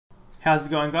How's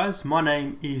it going, guys? My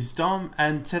name is Dom,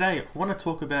 and today I want to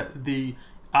talk about the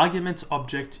argument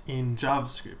object in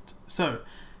JavaScript. So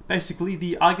basically,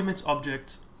 the argument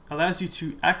object allows you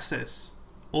to access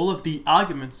all of the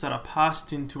arguments that are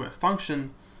passed into a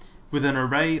function with an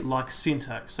array-like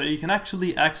syntax. So you can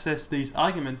actually access these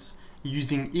arguments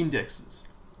using indexes.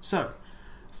 So,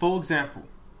 for example,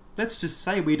 let's just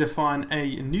say we define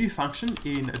a new function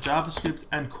in JavaScript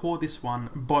and call this one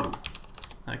bottle.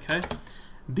 Okay,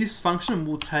 this function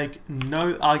will take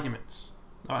no arguments,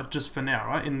 just for now,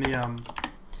 right? In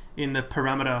the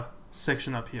parameter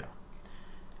section up here.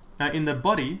 Now in the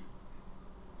body,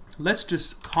 let's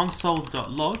just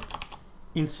console.log.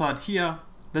 Inside here,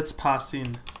 let's pass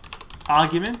in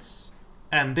arguments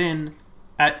and then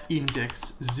at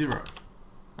index 0.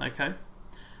 Okay,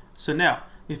 so now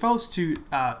if I was to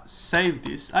save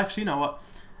this, actually, you know what?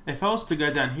 If I was to go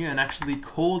down here and actually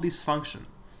call this function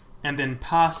and then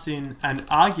pass in an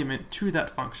argument to that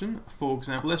function, for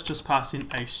example, let's just pass in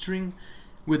a string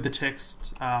with the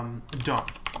text DOM.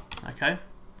 Okay,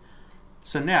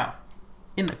 so now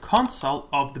in the console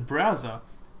of the browser,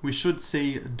 we should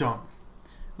see DOM.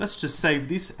 Let's just save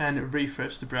this and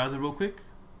refresh the browser real quick,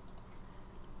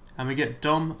 and we get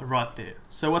DOM right there.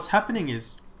 So what's happening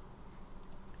is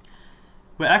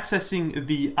we're accessing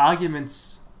the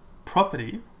arguments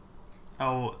property,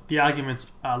 or the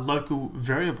arguments local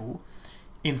variable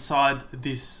inside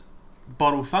this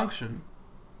bottle function,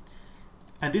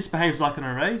 and this behaves like an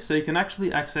array, so you can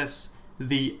actually access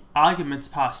the arguments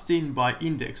passed in by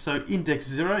index. So index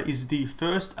 0 is the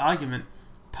first argument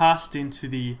passed into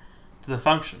the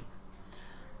function.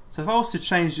 So if I was to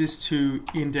change this to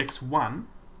index 1,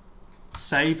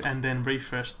 save and then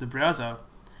refresh the browser,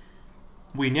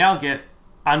 we now get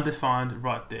undefined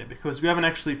right there because we haven't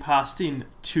actually passed in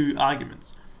two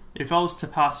arguments. If I was to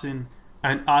pass in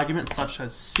an argument such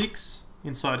as 6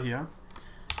 inside here,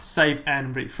 save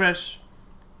and refresh,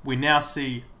 we now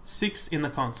see 6 in the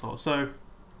console. So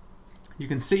you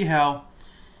can see how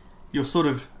you're sort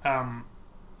of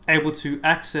able to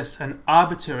access an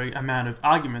arbitrary amount of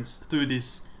arguments through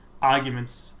this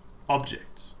arguments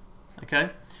object. Okay,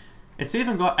 it's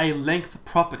even got a length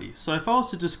property. So if I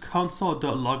was to just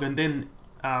console.log and then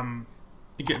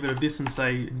get rid of this and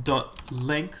say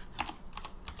 .length,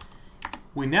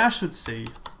 we now should see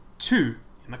 2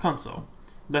 in the console.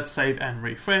 Let's save and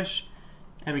refresh,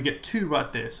 and we get 2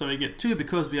 right there. So we get 2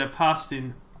 because we have passed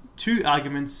in 2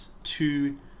 arguments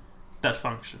to that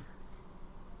function.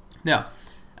 Now,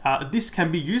 this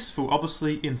can be useful,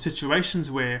 obviously, in situations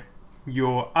where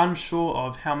you're unsure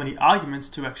of how many arguments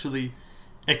to actually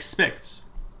expect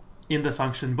in the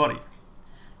function body.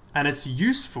 And it's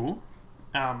useful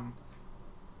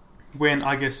when,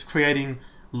 I guess, creating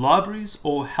libraries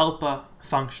or helper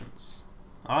functions.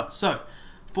 Alright, so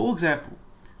for example,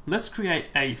 let's create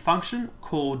a function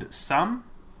called sum,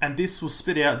 and this will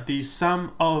spit out the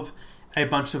sum of a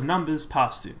bunch of numbers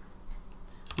passed in.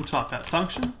 We'll type out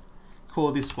function,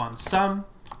 call this one sum,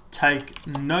 take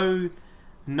no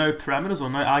parameters or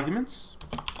no arguments.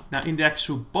 Now in the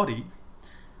actual body,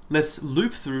 let's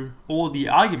loop through all the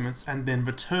arguments and then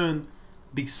return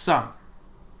the sum.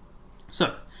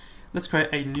 So let's create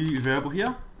a new variable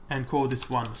here and call this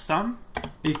one sum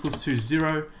equal to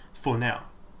 0 for now.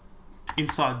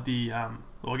 Inside the,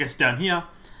 or I guess down here,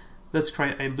 let's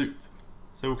create a loop.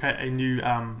 So we'll create a new,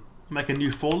 make a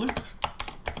new for loop.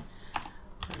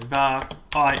 Var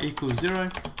I equals 0,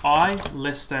 I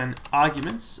less than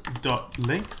arguments dot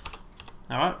length.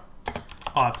 All right,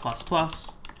 I plus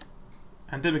plus,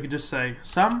 and then we can just say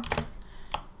sum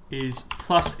is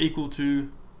plus equal to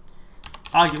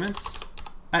arguments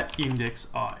at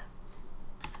index I,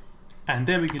 and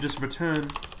then we can just return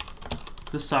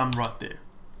the sum right there.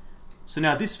 So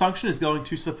now this function is going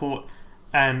to support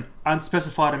an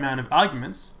unspecified amount of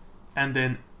arguments and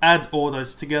then add all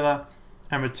those together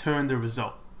and return the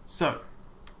result. So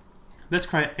let's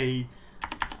create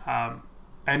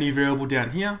a new variable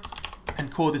down here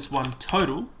and call this one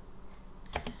total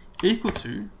equal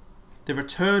to the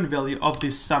return value of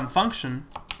this sum function,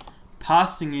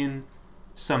 passing in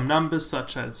some numbers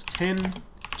such as 10,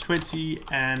 20,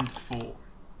 and 4.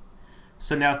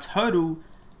 So now total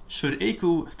should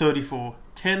equal 34,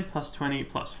 10 plus 20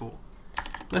 plus 4.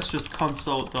 Let's just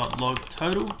console.log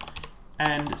total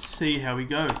and see how we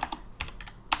go.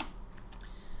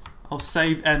 I'll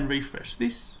save and refresh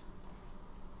this,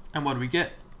 and what do we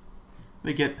get?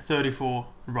 We get 34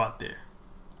 right there.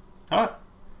 Alright,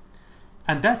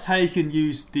 and that's how you can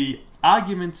use the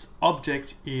arguments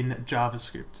object in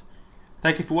JavaScript.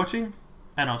 Thank you for watching,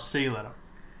 and I'll see you later.